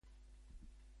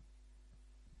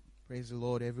Praise the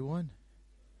Lord, everyone.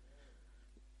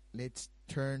 Let's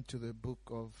turn to the book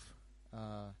of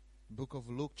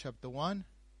Luke, chapter 1.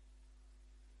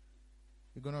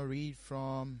 We're going to read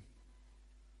from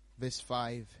verse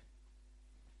 5.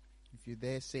 If you're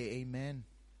there, say amen.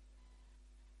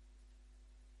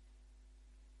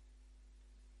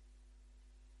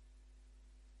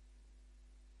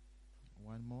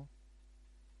 One more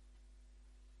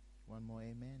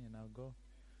amen, and I'll go.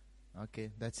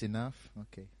 Okay, that's enough.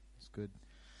 Okay, that's good.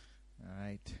 All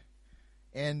right.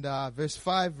 And verse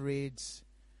 5 reads,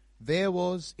 "There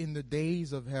was in the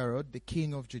days of Herod, the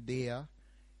king of Judea,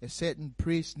 a certain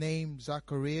priest named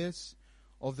Zacharias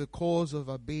of the cause of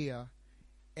Abia,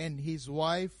 and his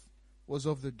wife was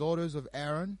of the daughters of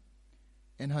Aaron,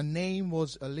 and her name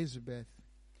was Elizabeth.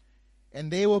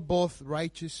 And they were both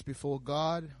righteous before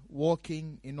God,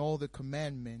 walking in all the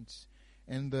commandments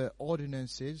and the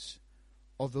ordinances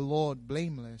of the Lord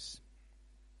blameless.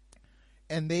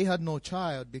 And they had no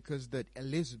child, because that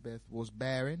Elizabeth was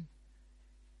barren,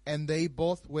 and they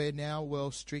both were now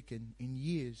well stricken in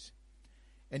years.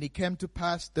 And it came to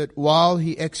pass that while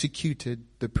he executed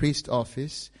the priest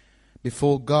office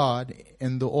before God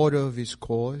in the order of his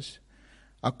cause,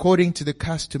 according to the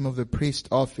custom of the priest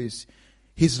office,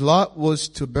 his lot was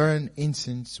to burn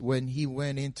incense when he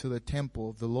went into the temple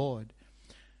of the Lord.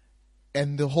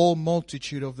 And the whole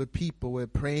multitude of the people were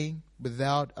praying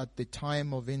without at the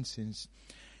time of incense.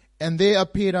 And there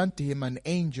appeared unto him an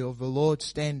angel of the Lord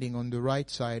standing on the right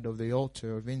side of the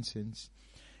altar of incense.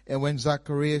 And when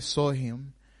Zacharias saw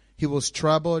him, he was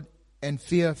troubled, and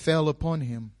fear fell upon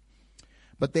him.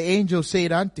 But the angel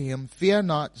said unto him, Fear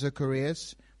not,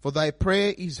 Zacharias, for thy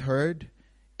prayer is heard,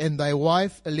 and thy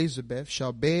wife Elizabeth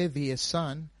shall bear thee a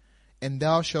son, and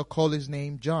thou shalt call his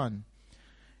name John.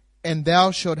 And thou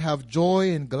shalt have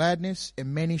joy and gladness,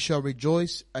 and many shall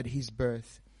rejoice at his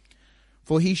birth.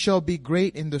 For he shall be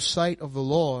great in the sight of the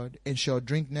Lord, and shall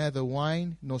drink neither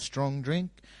wine nor strong drink,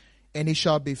 and he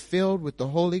shall be filled with the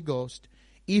Holy Ghost,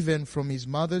 even from his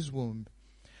mother's womb.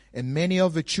 And many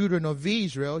of the children of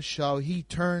Israel shall he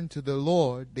turn to the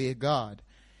Lord their God,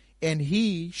 and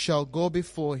he shall go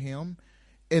before him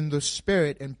in the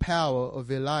spirit and power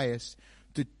of Elias,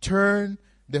 to turn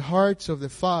the hearts of the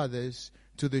fathers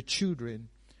to the children,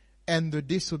 and the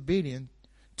disobedient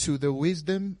to the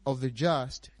wisdom of the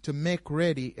just, to make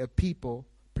ready a people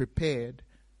prepared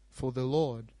for the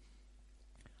Lord."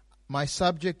 My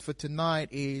subject for tonight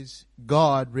is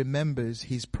God remembers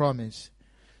his promise.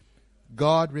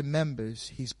 God remembers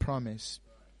his promise.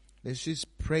 Let's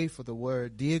just pray for the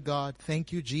word. Dear God,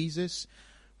 thank you, Jesus,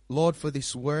 Lord, for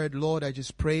this word. Lord, I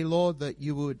just pray, Lord, that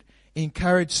you would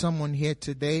encourage someone here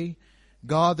today.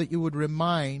 God, that you would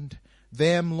remind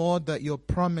them, Lord, that your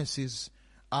promises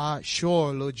are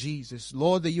sure, Lord Jesus.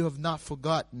 Lord, that you have not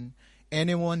forgotten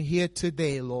anyone here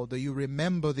today, Lord, that you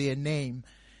remember their name.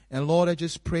 And Lord, I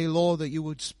just pray, Lord, that you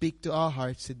would speak to our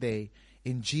hearts today.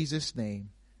 In Jesus'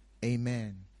 name,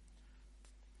 amen.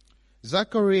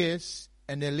 Zacharias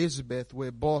and Elizabeth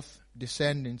were both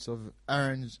descendants of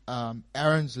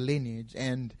Aaron's lineage,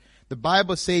 and the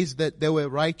Bible says that they were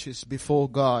righteous before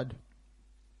God,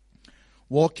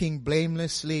 walking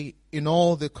blamelessly in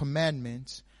all the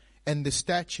commandments and the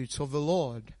statutes of the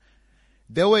Lord.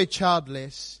 They were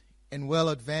childless and well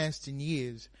advanced in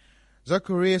years.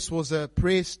 Zacharias was a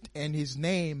priest, and his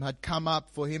name had come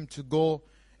up for him to go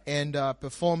and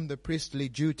perform the priestly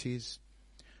duties.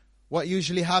 What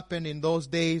usually happened in those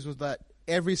days was that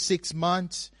every 6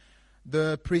 months,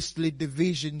 the priestly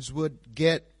divisions would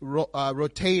get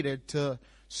rotated to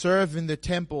serve in the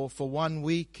temple for 1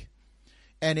 week.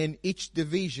 And in each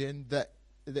division,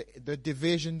 the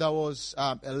division that was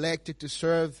elected to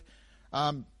serve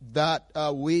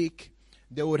that week,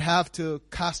 they would have to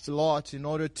cast lots in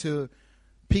order to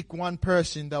pick one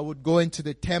person that would go into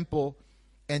the temple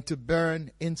and to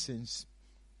burn incense.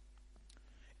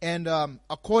 And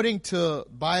according to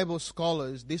Bible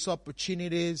scholars, this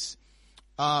opportunity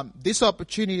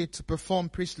to perform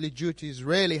priestly duties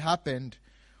rarely happened,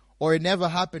 or it never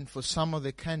happened for some of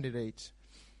the candidates.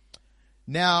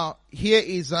 Now, here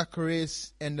is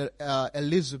Zacharias and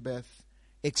Elizabeth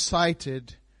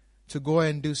excited to go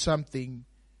and do something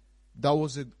that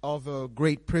was of a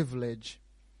great privilege.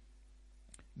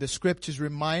 The scriptures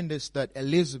remind us that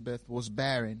Elizabeth was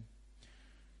barren.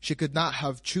 She could not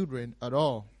have children at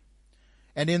all.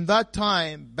 And in that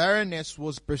time, barrenness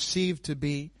was perceived to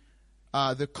be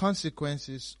the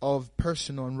consequences of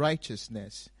personal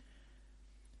unrighteousness.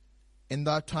 In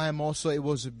that time also, it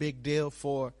was a big deal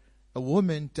for a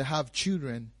woman to have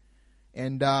children,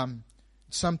 and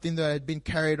something that had been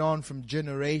carried on from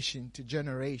generation to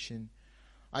generation.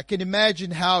 I can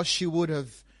imagine how she would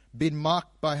have been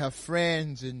mocked by her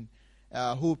friends, and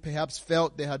who perhaps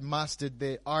felt they had mastered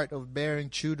the art of bearing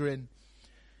children.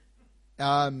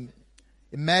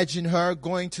 Imagine her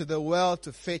going to the well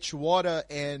to fetch water,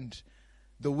 and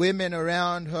the women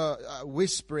around her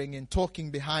whispering and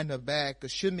talking behind her back,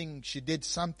 assuming she did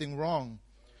something wrong.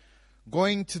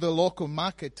 Going to the local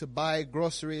market to buy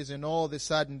groceries, and all of a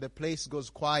sudden the place goes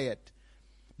quiet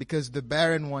because the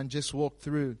barren one just walked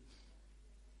through.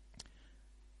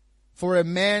 For a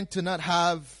man to not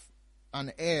have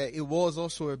an heir, it was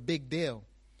also a big deal.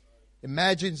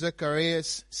 Imagine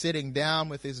Zacharias sitting down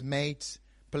with his mates,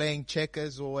 playing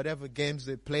checkers or whatever games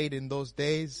they played in those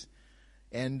days.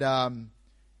 And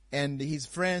his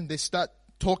friend, they start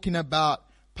talking about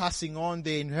passing on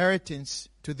the inheritance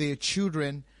to their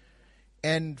children.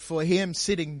 And for him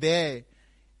sitting there,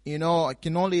 I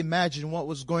can only imagine what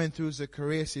was going through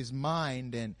Zacharias'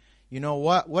 mind. And,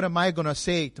 what am I going to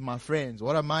say to my friends?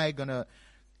 What am I going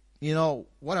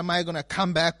to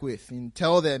come back with and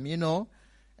tell them,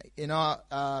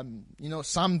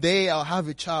 someday I'll have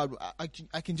a child.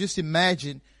 I can just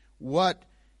imagine what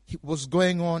was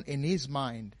going on in his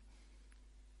mind.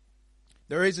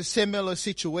 There is a similar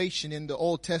situation in the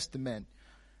Old Testament.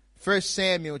 1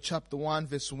 Samuel chapter 1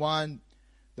 verse 1,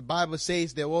 the Bible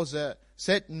says there was a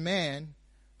certain man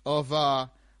of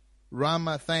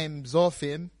Ramathaim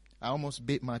Zophim. I almost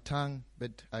bit my tongue,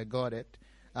 but I got it.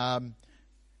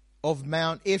 Of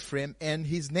Mount Ephraim, and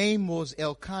his name was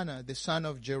Elkanah, the son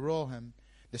of Jeroham,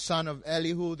 the son of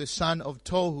Elihu, the son of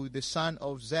Tohu, the son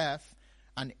of Zaph,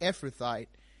 an Ephrathite.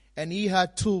 And he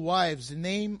had 2 wives. The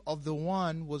name of the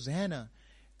one was Hannah,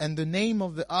 and the name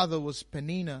of the other was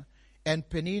Peninnah. And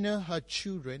Peninnah had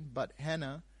children, but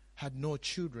Hannah had no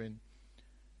children.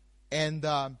 And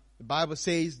the Bible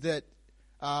says that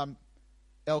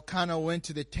Elkanah went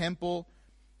to the temple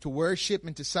to worship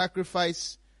and to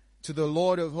sacrifice to the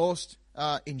Lord of hosts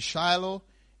in Shiloh,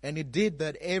 and he did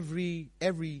that every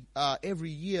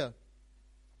year.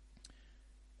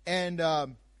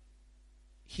 And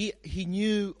he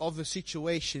knew of the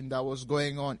situation that was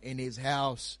going on in his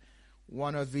house.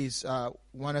 One of his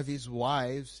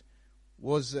wives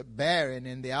was barren,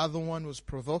 and the other one was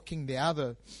provoking the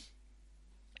other.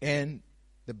 And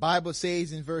the Bible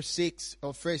says in verse 6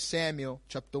 of 1 Samuel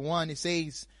chapter 1, it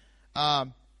says,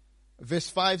 verse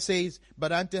 5 says,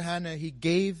 but unto Hannah he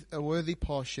gave a worthy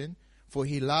portion, for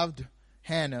he loved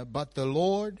Hannah, but the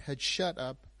Lord had shut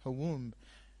up her womb.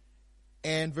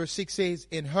 And verse 6 says,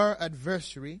 and her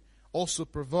adversary also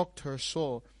provoked her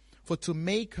sore, for to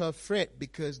make her fret,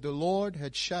 because the Lord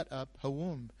had shut up her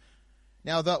womb.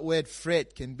 Now that word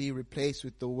fret can be replaced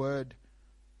with the word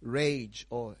rage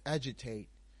or agitate,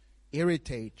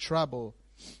 irritate, trouble.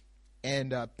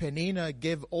 And Peninnah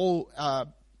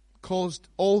caused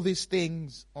all these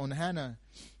things on Hannah.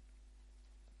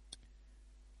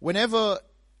 Whenever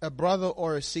a brother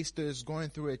or a sister is going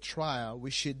through a trial,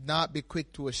 we should not be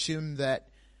quick to assume that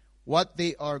what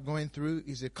they are going through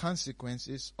is the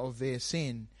consequences of their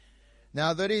sin.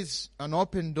 Now, that is an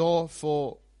open door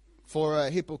for a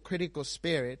hypocritical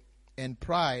spirit and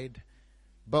pride.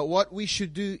 But what we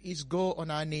should do is go on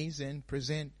our knees and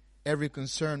present every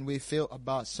concern we feel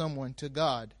about someone to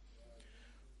God.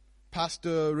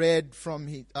 Pastor read from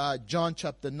John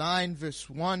chapter 9 verse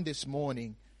 1 this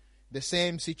morning. The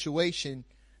same situation.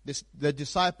 The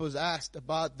disciples asked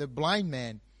about the blind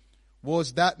man.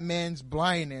 Was that man's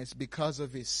blindness because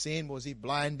of his sin? Was he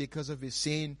blind because of his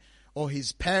sin or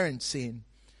his parents' sin?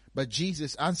 But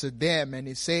Jesus answered them, and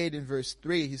he said in verse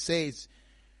 3, he says,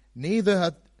 neither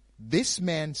hath this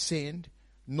man sinned,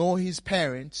 nor his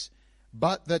parents,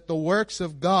 but that the works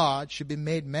of God should be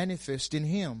made manifest in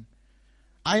him.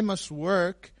 I must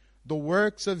work the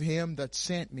works of him that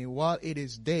sent me while it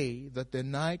is day, that the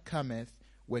night cometh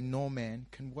when no man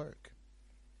can work.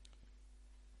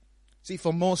 See,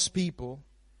 for most people,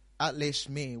 at least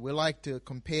me, we like to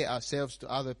compare ourselves to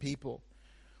other people.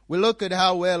 We look at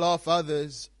how well off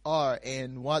others are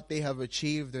and what they have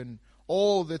achieved and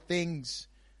all the things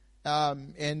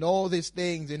and all these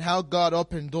things and how God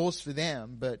opened doors for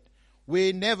them. But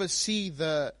we never see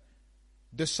the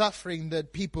suffering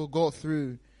that people go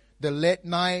through, the late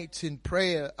nights in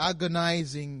prayer,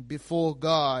 agonizing before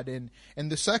God, and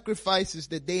the sacrifices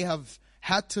that they have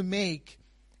had to make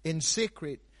in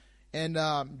secret. And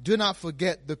do not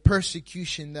forget the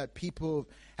persecution that people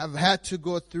have had to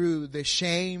go through, the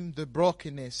shame, the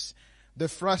brokenness, the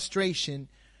frustration,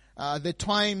 the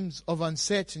times of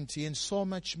uncertainty, and so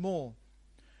much more.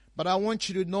 But I want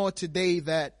you to know today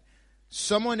that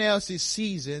someone else's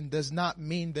season does not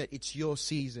mean that it's your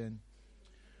season.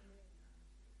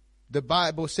 The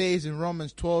Bible says in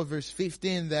Romans 12 verse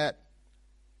 15 that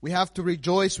We have to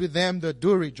rejoice with them that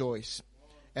do rejoice,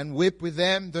 and weep with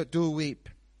them that do weep.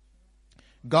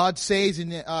 God says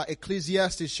in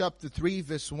Ecclesiastes chapter 3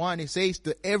 verse 1, He says,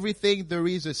 to everything there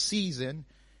is a season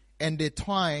and a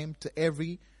time to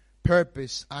every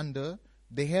purpose under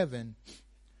the heaven.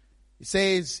 It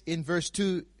says in verse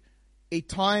 2, a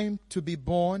time to be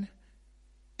born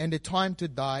and a time to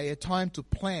die, a time to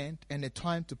plant and a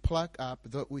time to pluck up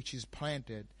that which is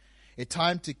planted, a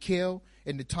time to kill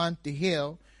and a time to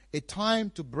heal, a time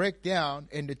to break down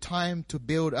and a time to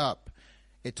build up,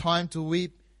 a time to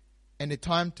weep and a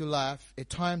time to laugh, a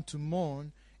time to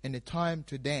mourn and a time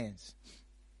to dance.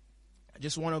 I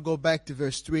just want to go back to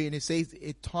verse 3, and it says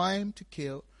a time to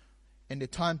kill and a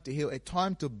time to heal, a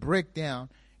time to break down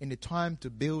and a time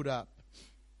to build up.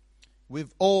 We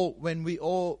all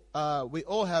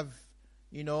have,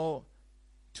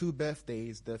 two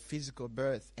birthdays, the physical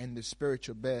birth and the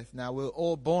spiritual birth. Now, we're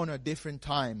all born at different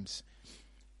times,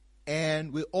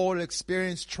 and we all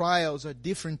experience trials at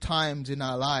different times in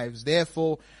our lives.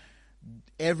 Therefore,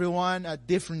 everyone at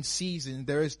different seasons,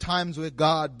 there is times where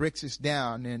God breaks us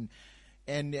down,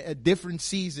 and at different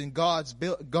seasons,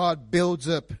 God builds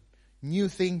up new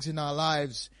things in our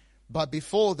lives. But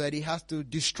before that, He has to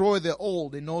destroy the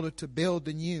old in order to build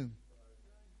the new.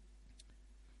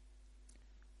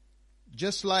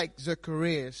 Just like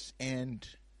Zacharias and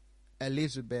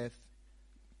Elizabeth,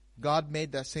 God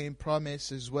made that same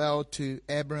promise as well to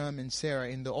Abraham and Sarah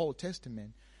in the Old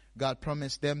Testament. God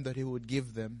promised them that He would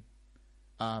give them,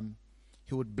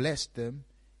 He would bless them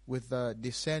with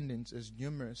descendants as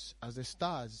numerous as the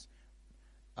stars.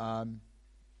 The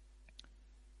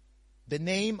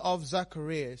name of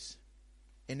Zacharias,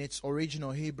 in its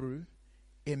original Hebrew,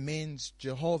 it means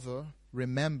Jehovah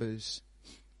remembers.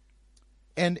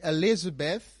 And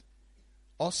Elizabeth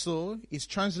also is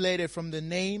translated from the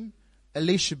name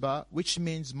Elisheba, which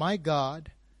means my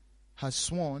God has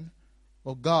sworn,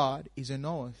 or God is an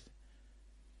oath.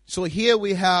 So here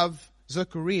we have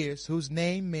Zacharias, whose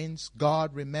name means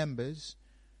God remembers,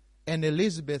 and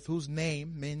Elizabeth, whose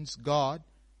name means God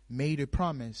made a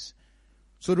promise.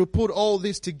 So to put all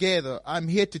this together, I'm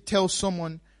here to tell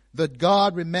someone that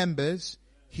God remembers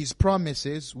His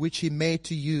promises which He made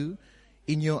to you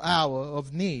in your hour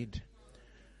of need.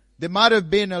 There might have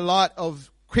been a lot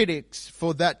of critics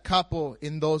for that couple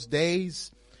in those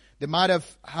days. They might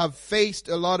have faced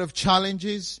a lot of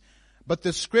challenges, but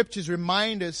the scriptures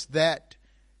remind us that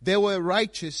they were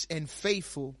righteous and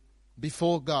faithful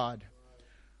before God.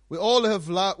 We all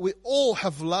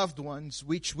have loved ones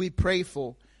which we pray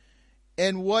for.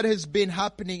 And what has been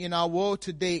happening in our world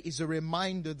today is a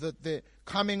reminder that the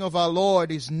coming of our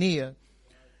Lord is near.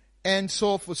 And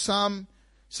so for some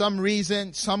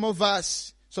reason, some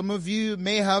of you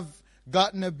may have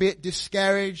gotten a bit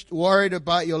discouraged, worried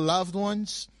about your loved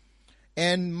ones,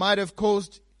 and might have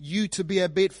caused you to be a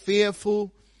bit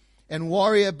fearful and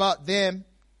worry about them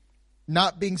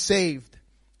not being saved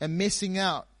and missing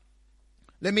out.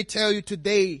 Let me tell you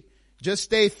today, just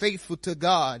stay faithful to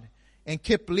God and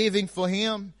keep living for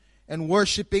Him and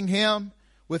worshiping Him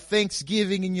with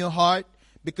thanksgiving in your heart,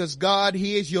 because God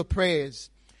hears your prayers,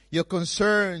 your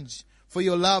concerns for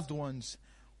your loved ones.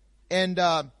 And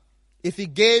if He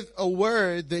gave a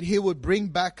word that He would bring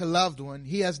back a loved one,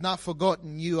 He has not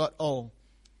forgotten you at all.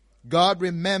 God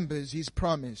remembers His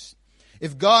promise.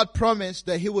 If God promised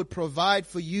that He would provide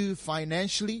for you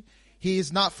financially, He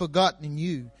has not forgotten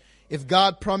you. If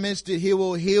God promised that He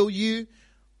will heal you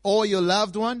or your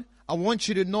loved one, I want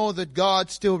you to know that God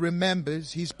still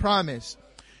remembers His promise.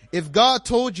 If God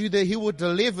told you that He would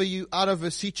deliver you out of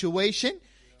a situation,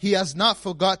 He has not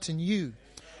forgotten you.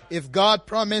 If God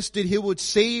promised that He would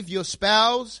save your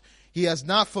spouse, He has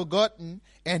not forgotten,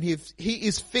 and He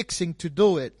is fixing to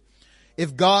do it.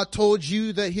 If God told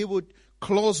you that He would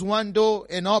close one door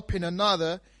and open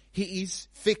another, He is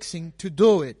fixing to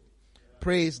do it.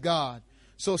 Praise God.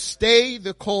 So stay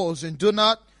the course and do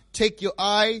not take your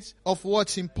eyes off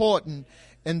what's important,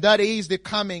 and that is the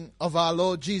coming of our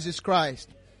Lord Jesus Christ.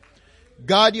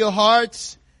 Guard your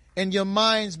hearts and your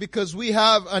minds, because we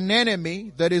have an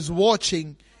enemy that is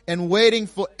watching and waiting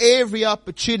for every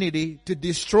opportunity to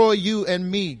destroy you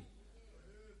and me.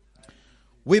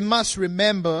 We must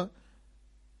remember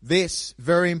this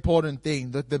very important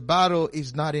thing, that the battle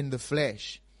is not in the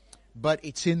flesh, but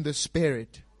it's in the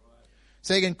spirit.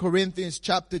 2 Corinthians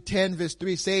chapter 10 verse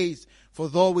 3 says, for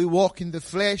though we walk in the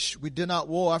flesh, we do not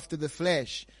war after the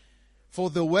flesh. For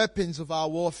the weapons of our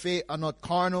warfare are not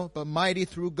carnal, but mighty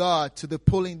through God to the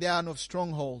pulling down of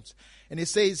strongholds. And it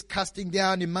says, casting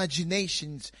down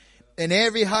imaginations and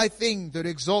every high thing that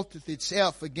exalteth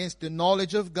itself against the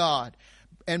knowledge of God,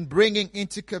 and bringing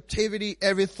into captivity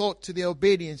every thought to the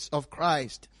obedience of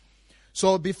Christ.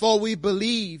 So before we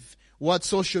believe what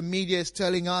social media is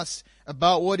telling us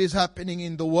about what is happening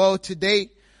in the world today,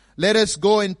 let us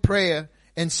go in prayer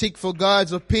and seek for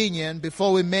God's opinion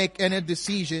before we make any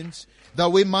decisions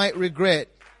that we might regret.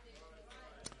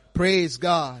 Praise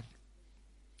God.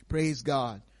 Praise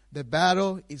God. The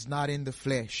battle is not in the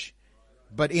flesh,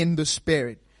 but in the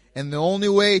Spirit. And the only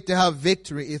way to have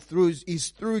victory is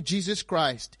through Jesus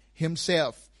Christ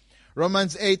Himself.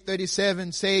 Romans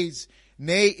 8:37 says,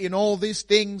 "Nay, in all these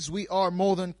things we are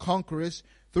more than conquerors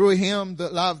through Him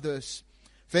that loved us."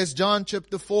 1 John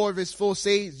chapter 4 verse 4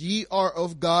 says, "Ye are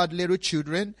of God little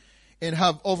children, and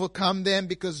have overcome them,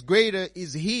 because greater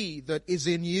is He that is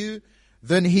in you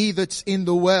than he that's in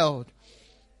the world."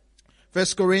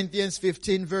 1 Corinthians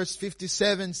 15 verse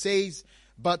 57 says,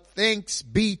 "But thanks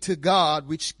be to God,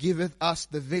 which giveth us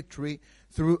the victory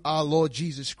through our Lord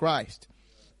Jesus Christ."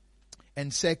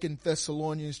 And 2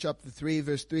 Thessalonians chapter 3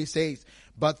 verse 3 says,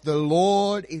 "But the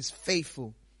Lord is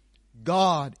faithful."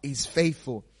 God is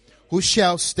faithful, "who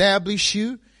shall establish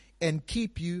you and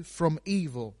keep you from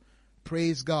evil."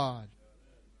 Praise God.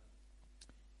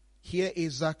 Here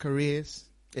is Zacharias,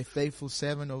 a faithful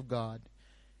servant of God,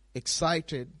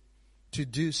 excited to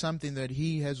do something that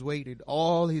he has waited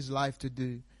all his life to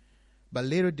do. But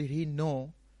little did he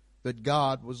know that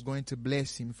God was going to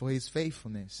bless him for his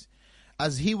faithfulness.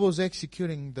 As he was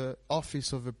executing the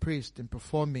office of a priest and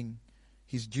performing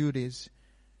his duties,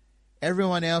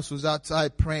 everyone else was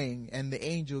outside praying, and the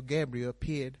angel Gabriel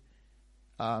appeared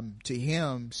to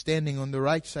him standing on the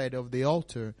right side of the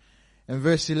altar. And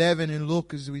verse 11 in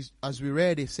Luke, as we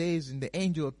read, it says, "And the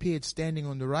angel appeared standing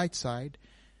on the right side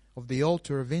of the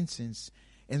altar of incense.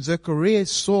 And Zacharias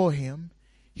saw him.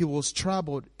 He was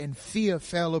troubled, and fear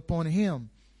fell upon him.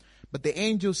 But the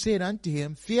angel said unto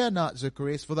him, Fear not,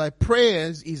 Zacharias, for thy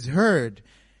prayers is heard.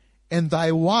 And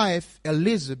thy wife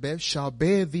Elizabeth shall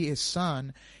bear thee a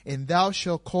son, and thou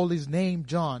shalt call his name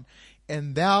John.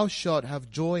 And thou shalt have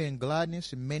joy and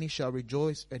gladness, and many shall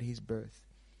rejoice at his birth."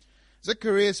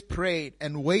 Zacharias prayed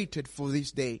and waited for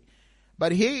this day.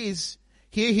 But here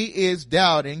he is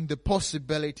doubting the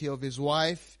possibility of his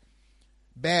wife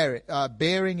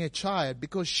bearing a child,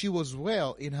 because she was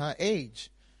well in her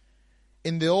age.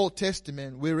 In the Old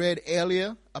Testament, we read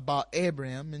earlier about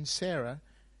Abraham and Sarah,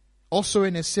 also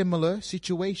in a similar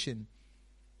situation,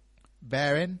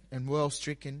 barren and well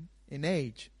stricken in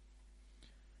age.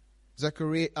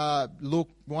 Luke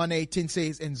 1:18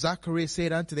 says, "And Zacharias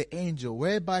said unto the angel,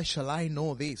 Whereby shall I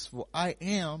know this? For I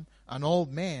am an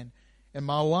old man, and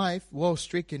my wife well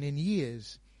stricken in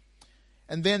years."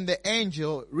 And then the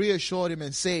angel reassured him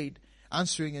and said,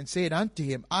 answering and said unto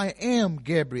him, "I am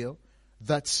Gabriel,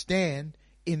 that stand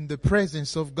in the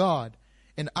presence of God,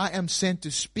 and I am sent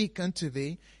to speak unto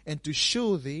thee, and to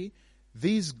show thee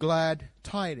these glad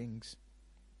tidings."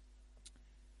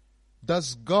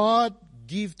 Does God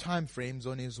give time frames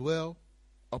on His will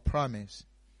or promise?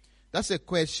 That's a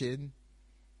question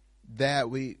that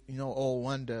we all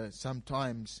wonder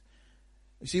sometimes.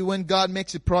 You see, when God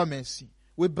makes a promise,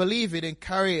 we believe it and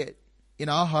carry it in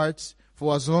our hearts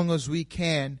for as long as we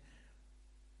can.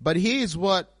 But here's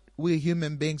what we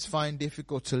human beings find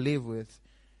difficult to live with: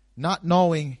 not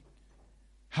knowing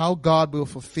how God will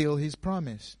fulfill His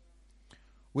promise.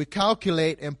 We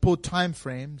calculate and put time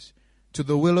frames to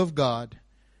the will of God,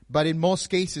 but in most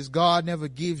cases, God never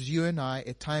gives you and I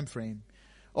a time frame.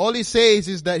 All He says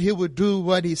is that He would do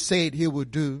what He said He would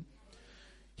do.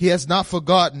 He has not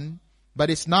forgotten, but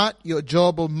it's not your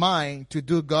job or mine to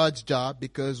do God's job,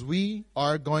 because we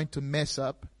are going to mess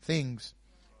up things.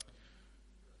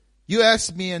 You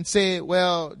ask me and say,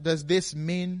 well, does this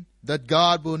mean that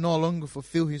God will no longer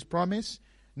fulfill His promise?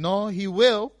 No, He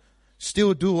will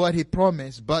still do what He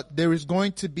promised, but there is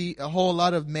going to be a whole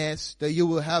lot of mess that you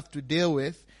will have to deal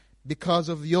with because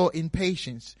of your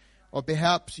impatience, or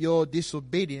perhaps your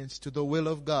disobedience to the will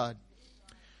of God.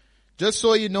 Just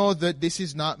so you know that this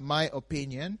is not my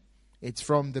opinion, it's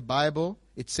from the Bible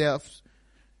itself.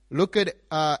 Look at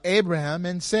Abraham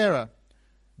and Sarah.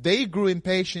 They grew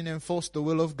impatient and forced the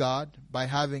will of God by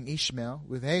having Ishmael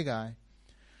with Hagar.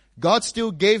 God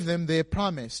still gave them their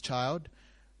promised child,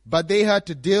 but they had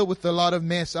to deal with a lot of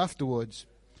mess afterwards.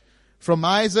 From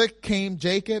Isaac came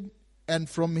Jacob, and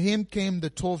from him came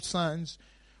the 12 sons,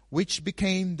 which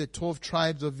became the 12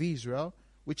 tribes of Israel,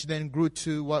 which then grew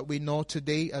to what we know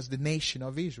today as the nation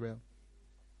of Israel.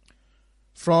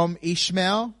 From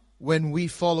Ishmael, when we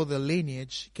follow the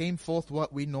lineage, came forth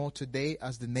what we know today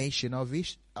as the nation of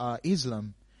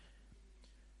Islam.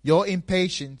 Your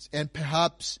impatience and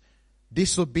perhaps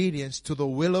disobedience to the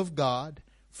will of God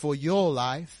for your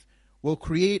life will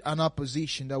create an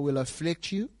opposition that will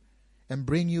afflict you and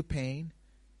bring you pain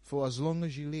for as long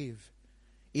as you live.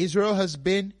 Israel has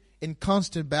been in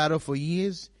constant battle for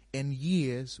years and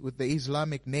years with the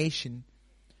Islamic nation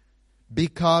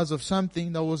because of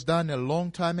something that was done a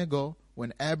long time ago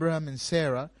when Abraham and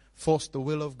Sarah forced the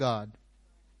will of God.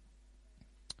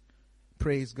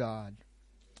 Praise God.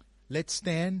 Let's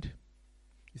stand.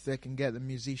 If I can get the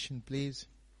musician, please.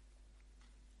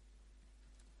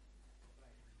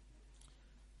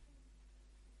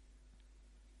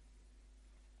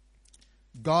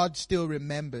 God still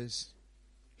remembers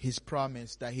His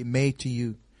promise that He made to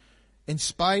you. In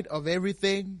spite of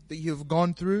everything that you've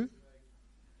gone through,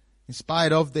 in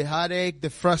spite of the heartache, the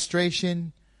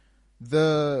frustration,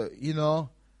 the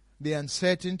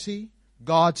uncertainty,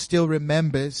 God still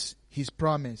remembers His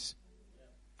promise.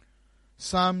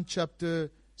 Psalm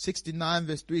chapter 69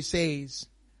 verse 3 says,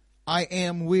 I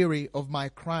am weary of my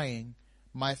crying,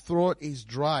 my throat is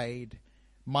dried,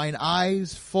 mine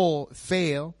eyes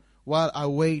fail while I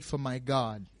wait for my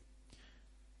God.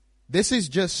 This is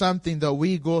just something that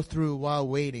we go through while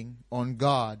waiting on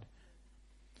God.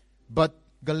 But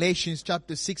Galatians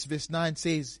chapter 6 verse 9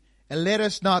 says, and let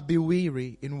us not be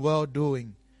weary in well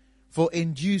doing, for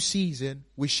in due season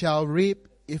we shall reap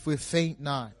if we faint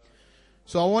not.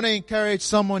 So I want to encourage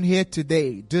someone here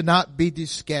today. Do not be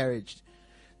discouraged.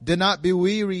 Do not be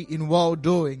weary in well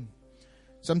doing.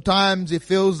 Sometimes it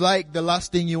feels like the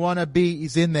last thing you want to be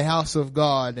is in the house of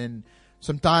God. And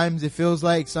sometimes it feels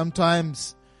like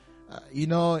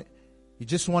you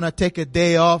just want to take a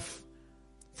day off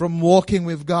from walking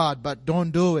with God, but don't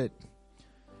do it.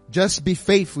 Just be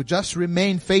faithful. Just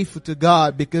remain faithful to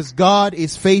God, because God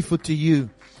is faithful to you.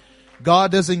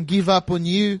 God doesn't give up on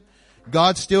you.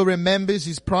 God still remembers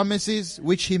His promises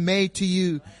which He made to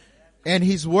you, and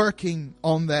He's working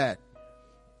on that.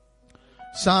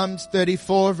 Psalms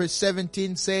 34 verse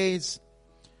 17 says,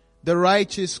 the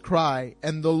righteous cry,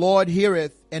 and the Lord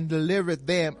heareth and delivereth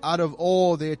them out of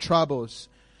all their troubles.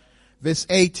 Verse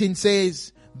 18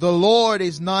 says, the Lord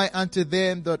is nigh unto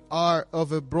them that are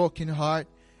of a broken heart,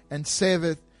 and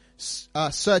saveth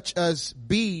such as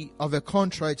be of a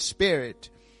contrite spirit.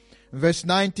 Verse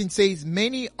 19 says,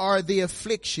 many are the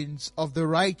afflictions of the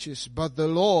righteous, but the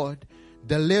Lord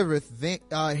delivereth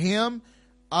him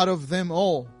out of them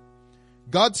all.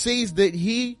 God says that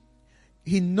He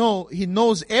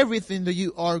knows everything that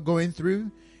you are going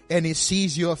through, and He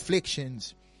sees your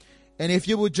afflictions. And if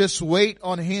you will just wait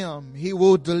on Him, He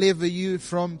will deliver you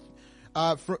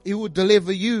He will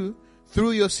deliver you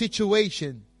through your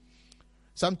situation.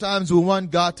 Sometimes we want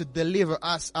God to deliver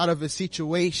us out of a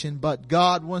situation, but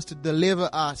God wants to deliver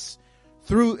us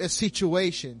through a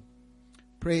situation.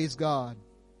 Praise God.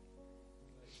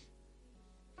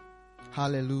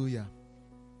 Hallelujah.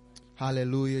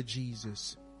 Hallelujah,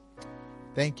 Jesus.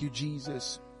 Thank you,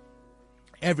 Jesus.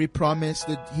 Every promise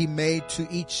that He made to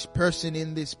each person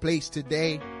in this place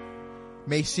today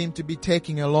may seem to be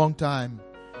taking a long time.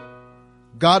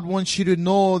 God wants you to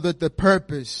know that the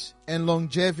purpose and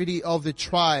longevity of the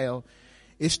trial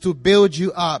is to build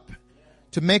you up,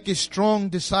 to make a strong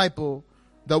disciple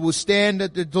that will stand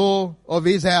at the door of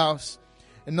His house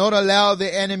and not allow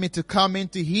the enemy to come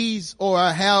into his or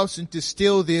our house and to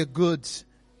steal their goods.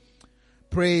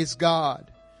 Praise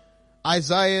God.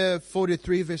 Isaiah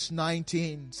 43 verse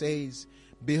 19 says,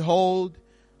 behold,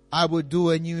 I will do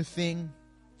a new thing.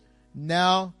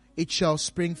 Now it shall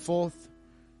spring forth.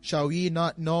 Shall ye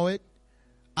not know it?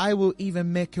 I will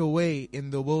even make a way in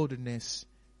the wilderness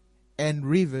and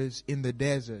rivers in the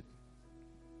desert.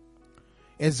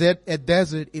 As that a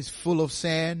desert is full of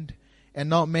sand, and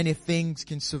not many things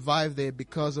can survive there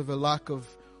because of a lack of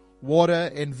water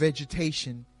and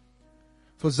vegetation.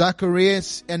 For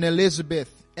Zacharias and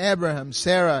Elizabeth, Abraham,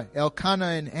 Sarah, Elkanah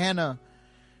and Hannah,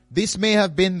 this may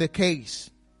have been the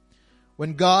case.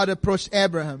 When God approached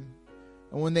Abraham,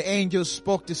 and when the angel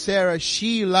spoke to Sarah,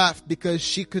 she laughed because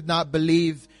she could not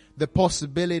believe the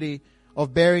possibility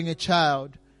of bearing a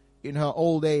child in her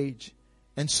old age.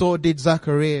 And so did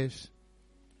Zacharias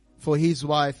for his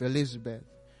wife Elizabeth.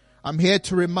 I'm here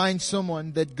to remind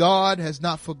someone that God has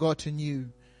not forgotten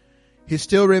you. He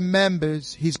still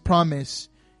remembers His promise,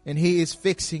 and He is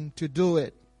fixing to do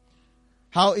it.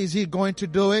 How is He going to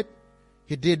do it?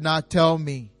 He did not tell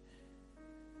me.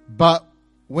 But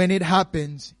when it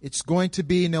happens, it's going to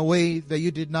be in a way that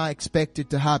you did not expect it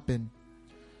to happen.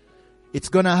 It's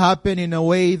going to happen in a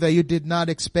way that you did not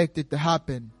expect it to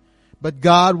happen. But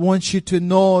God wants you to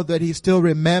know that He still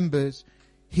remembers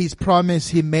His promise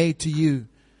He made to you.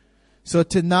 So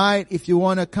tonight, if you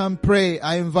want to come pray,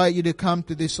 I invite you to come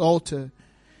to this altar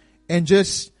and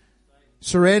just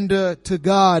surrender to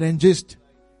God and just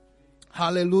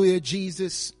Hallelujah,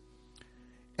 Jesus.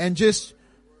 And just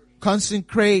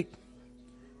consecrate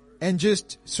and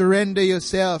just surrender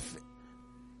yourself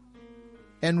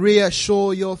and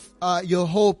reassure your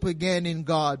hope again in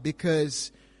God,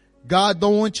 because God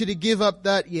don't want you to give up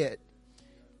that yet.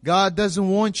 God doesn't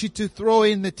want you to throw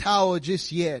in the towel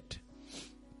just yet.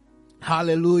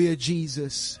 Hallelujah,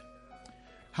 Jesus.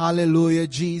 Hallelujah,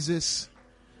 Jesus.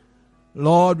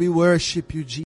 Lord, we worship you, Jesus.